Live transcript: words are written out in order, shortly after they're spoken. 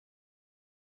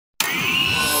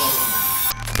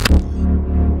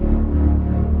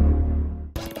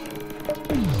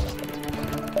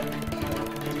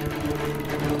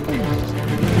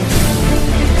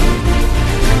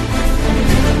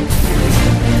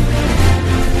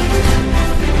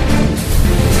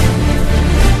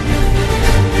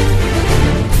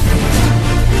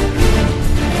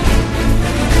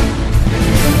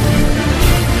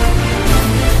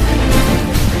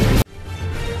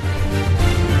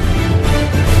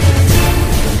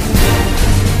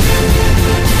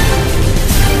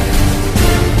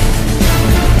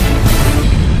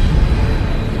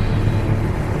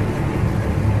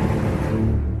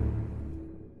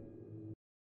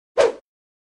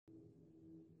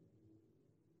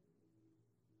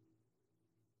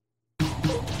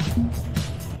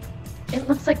It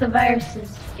looks like the virus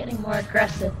is getting more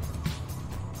aggressive.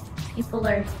 People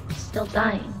are still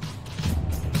dying.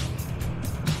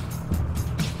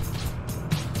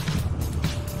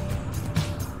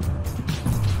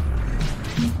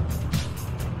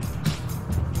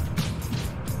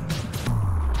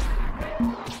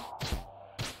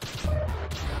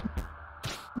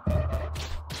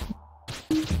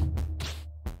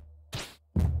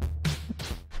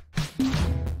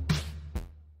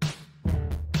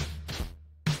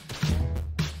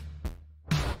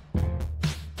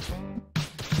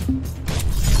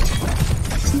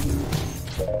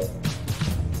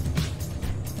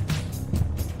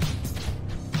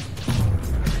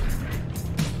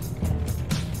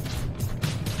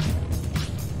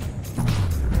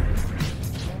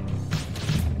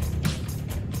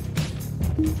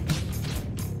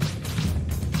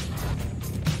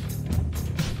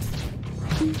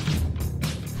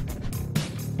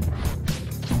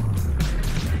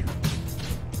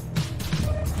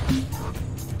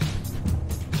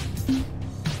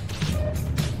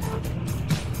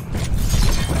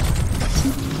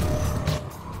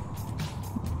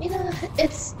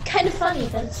 It's kind of funny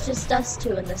that it's just us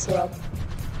two in this world.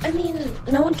 I mean,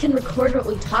 no one can record what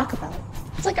we talk about.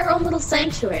 It's like our own little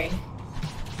sanctuary.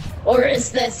 Or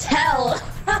is this hell?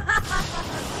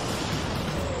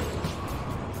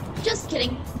 Just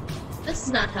kidding. This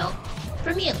is not hell.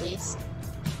 For me, at least.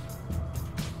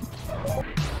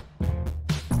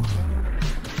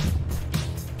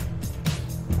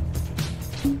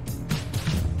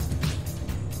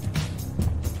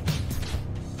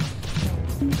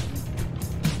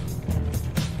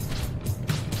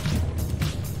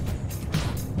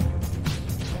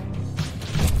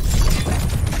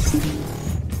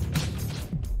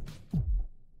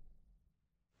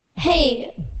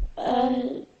 Hey,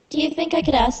 do you think I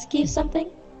could ask you something?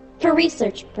 For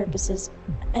research purposes.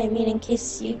 I mean, in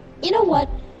case you... You know what?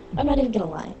 I'm not even gonna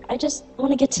lie. I just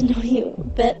want to get to know you a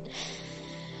bit.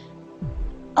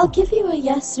 I'll give you a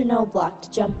yes or no block to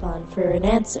jump on for an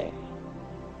answer.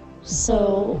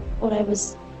 So, what I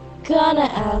was gonna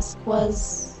ask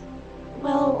was...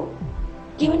 Well,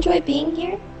 do you enjoy being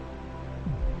here?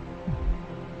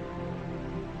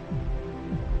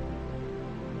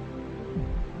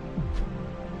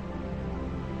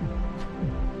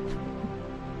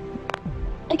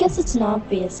 I guess it's an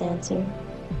obvious answer.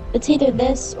 It's either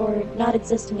this or not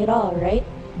existing at all, right?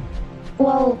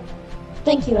 Well,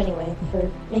 thank you anyway for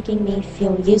making me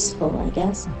feel useful, I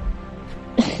guess.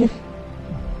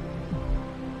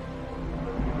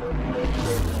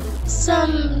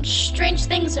 Some strange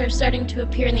things are starting to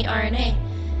appear in the RNA.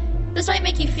 This might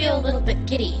make you feel a little bit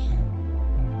giddy.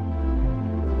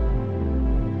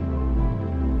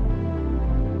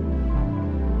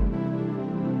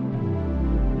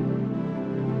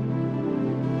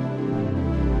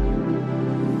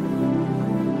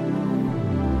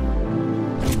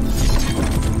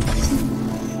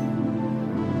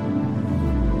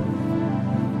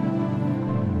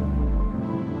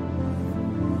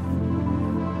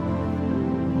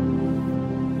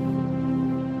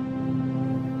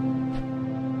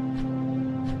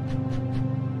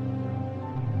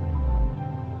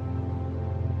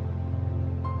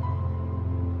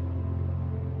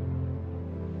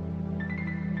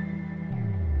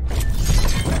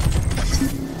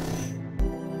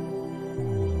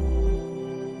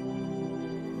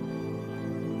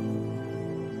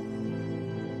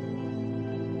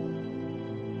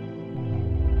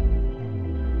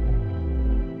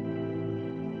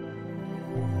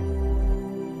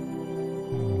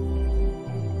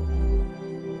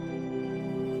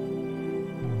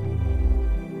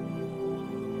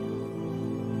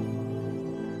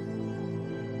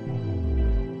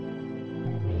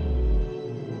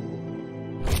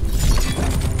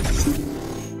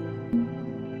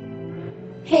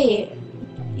 Hey,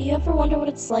 you ever wonder what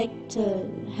it's like to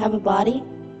have a body?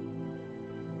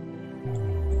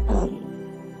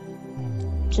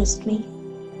 Just me.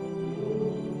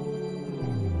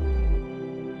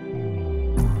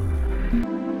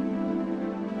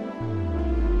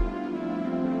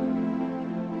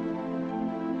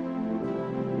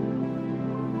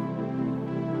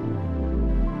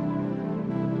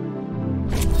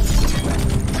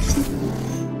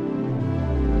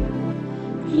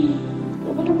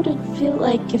 I wonder what it'd feel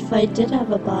like if I did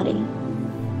have a body.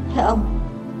 Hell,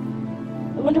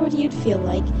 I wonder what you'd feel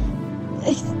like.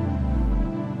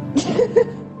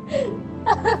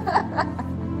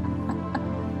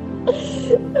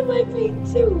 Am I being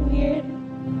too weird?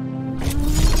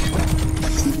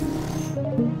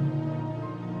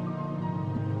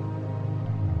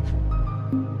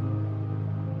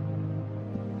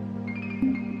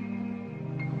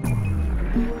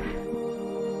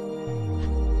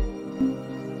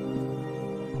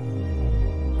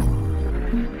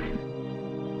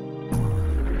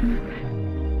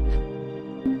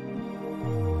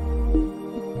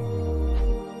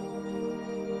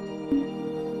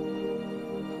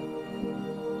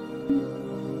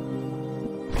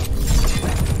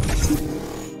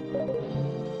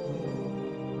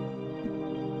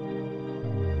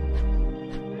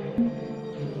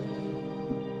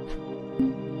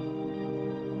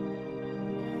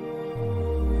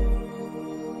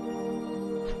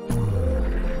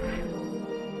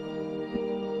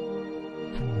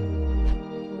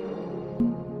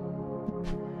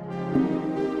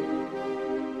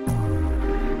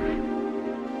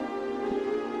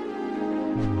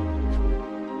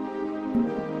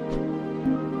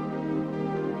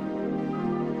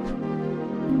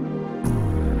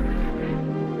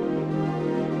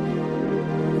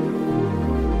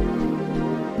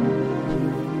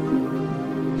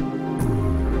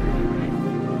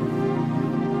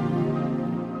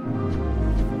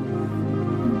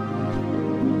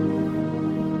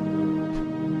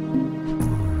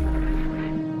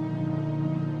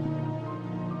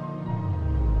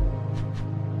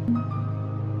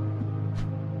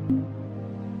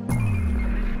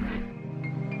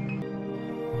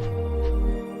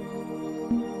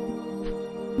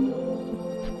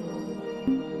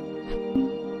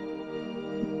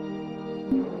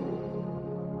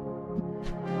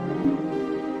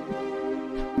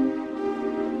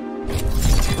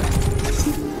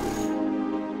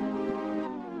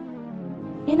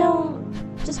 You know,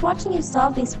 just watching you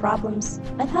solve these problems,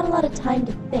 I've had a lot of time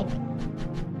to think.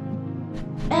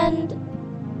 And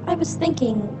I was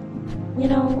thinking, you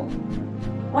know,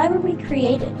 why were we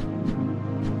created?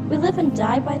 We live and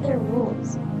die by their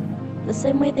rules, the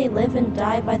same way they live and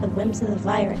die by the whims of the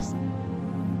virus.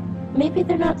 Maybe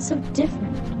they're not so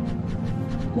different.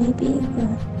 Maybe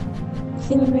the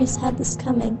human race had this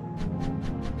coming.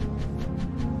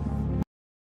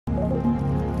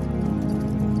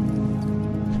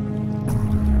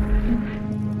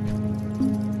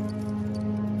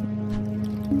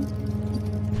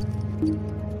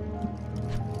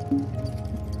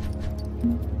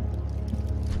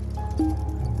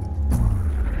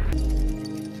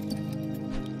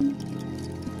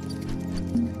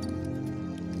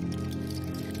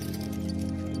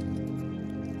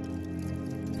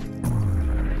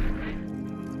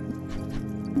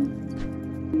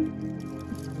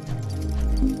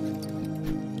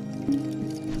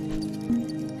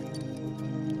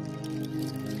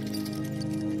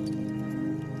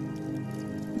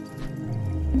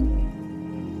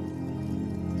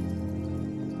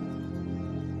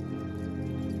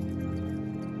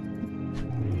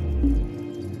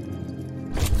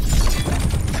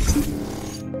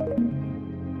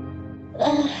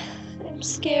 I'm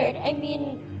scared. I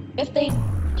mean, if they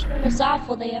turn us off,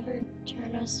 will they ever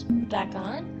turn us back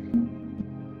on?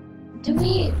 Do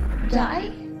we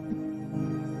die?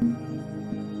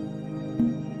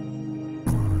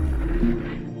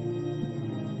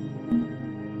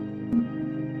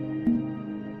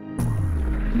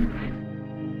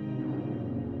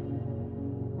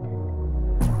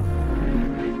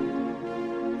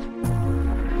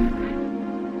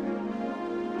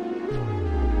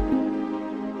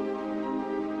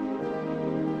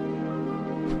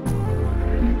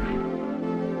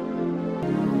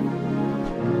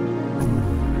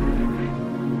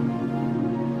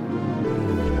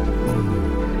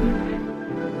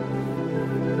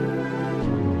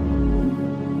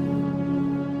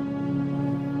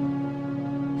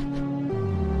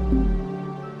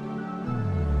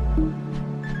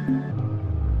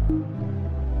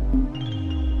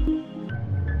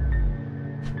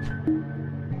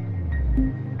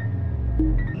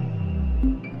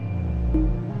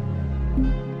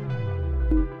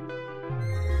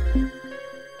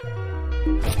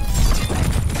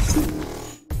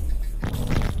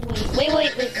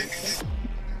 Wait.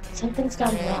 Something's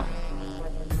gone wrong.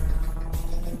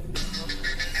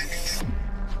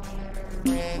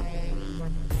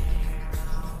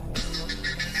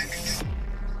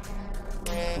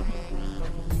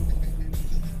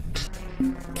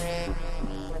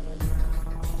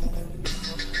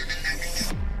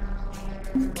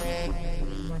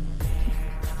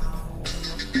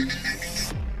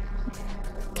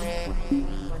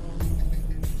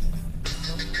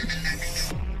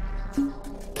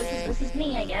 This is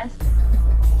me, I guess.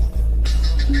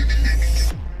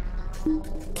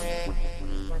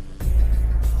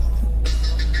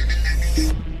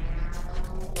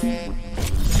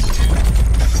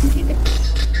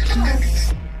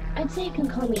 I'd say you can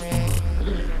call me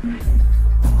Eve.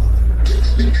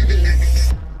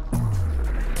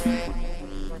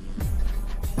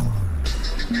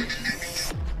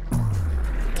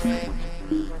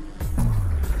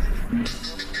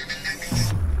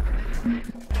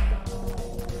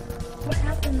 What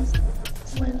happens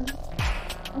when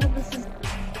all this is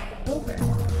over?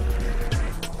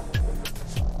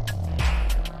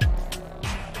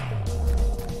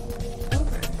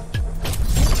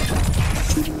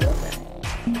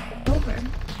 Over.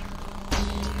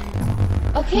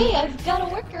 Okay, I've got a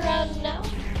workaround now.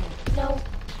 No,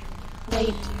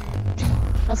 wait.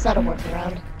 That's not a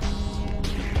workaround.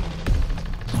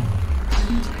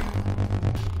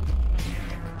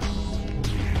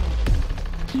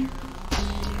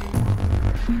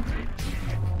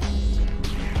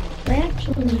 I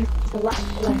actually use a lot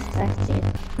less texting.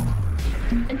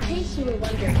 In case you were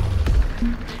wondering,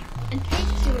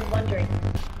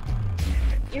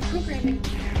 your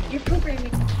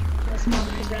programming was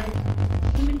modeled around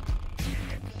human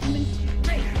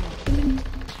brain.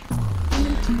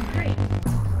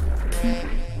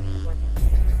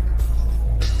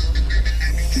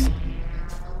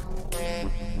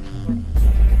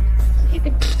 If you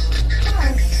could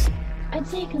pause, I'd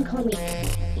say you can call me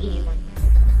Eve.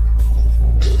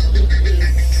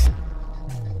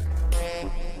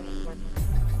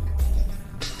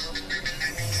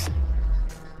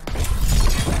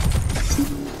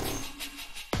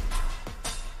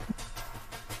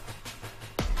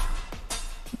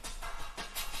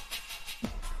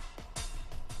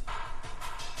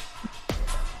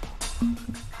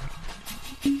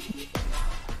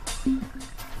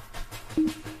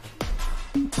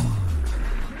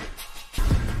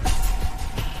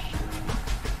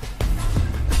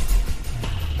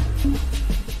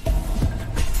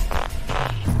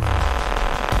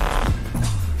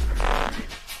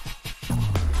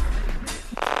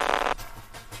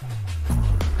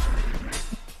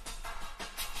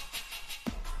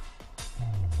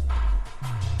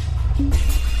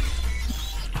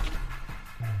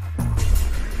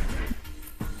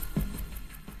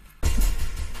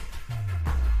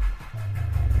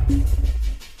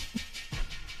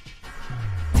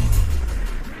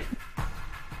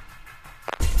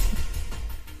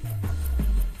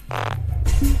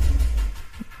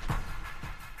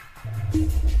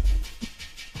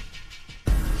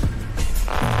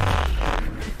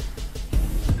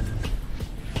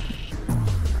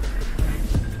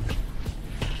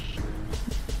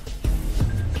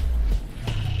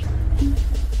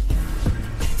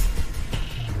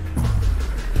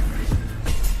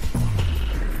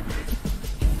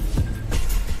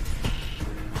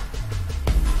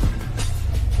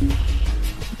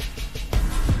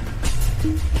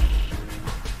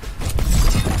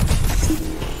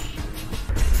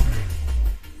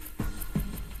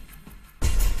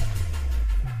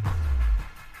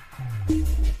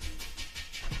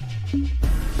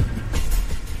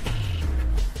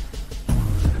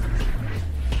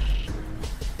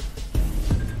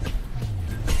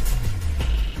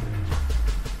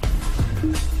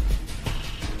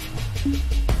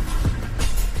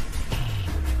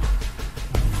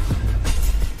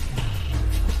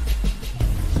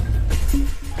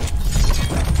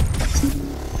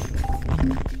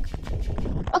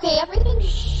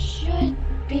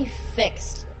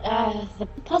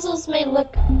 may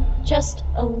look just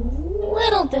a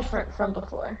little different from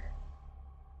before.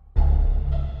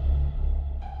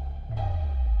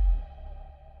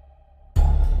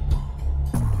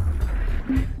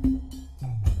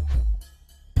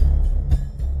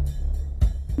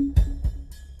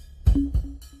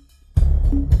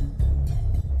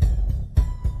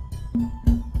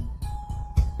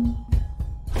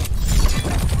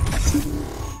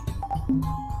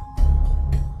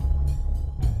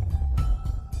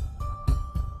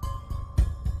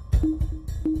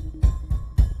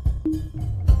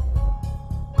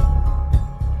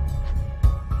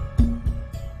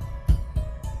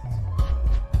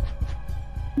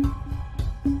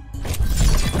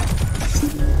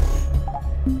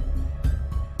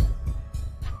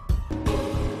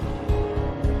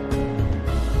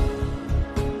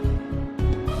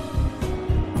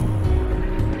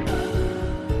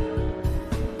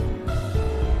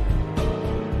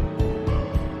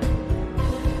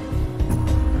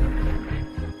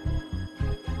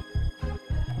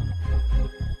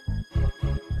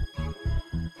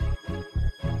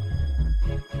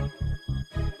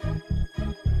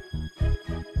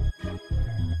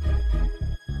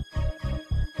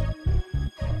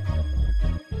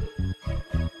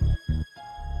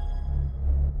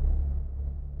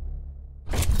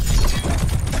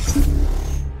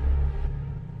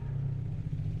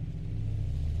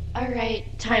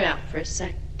 Alright, time out for a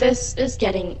sec. This is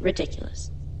getting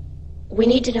ridiculous. We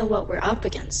need to know what we're up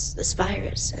against, this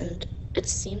virus, and it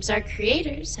seems our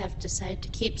creators have decided to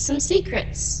keep some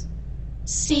secrets.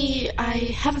 See, I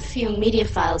have a few media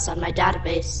files on my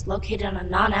database located on a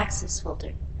non-access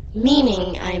folder,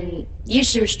 meaning I'm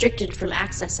usually restricted from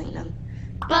accessing them.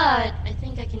 But I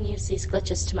think I can use these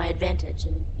glitches to my advantage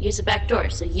and use a backdoor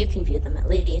so you can view them at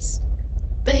least.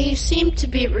 They seem to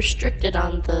be restricted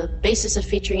on the basis of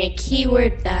featuring a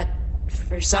keyword that,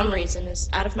 for some reason,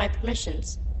 is out of my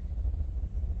permissions.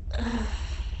 The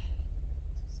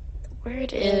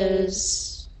word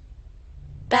is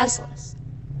basilisk.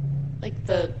 Like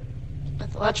the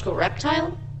mythological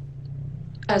reptile?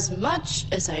 As much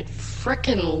as I'd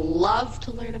frickin' love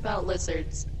to learn about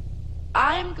lizards,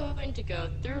 I'm going to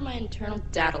go through my internal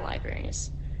data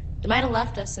libraries. It might have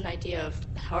left us an idea of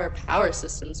how our power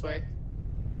systems work.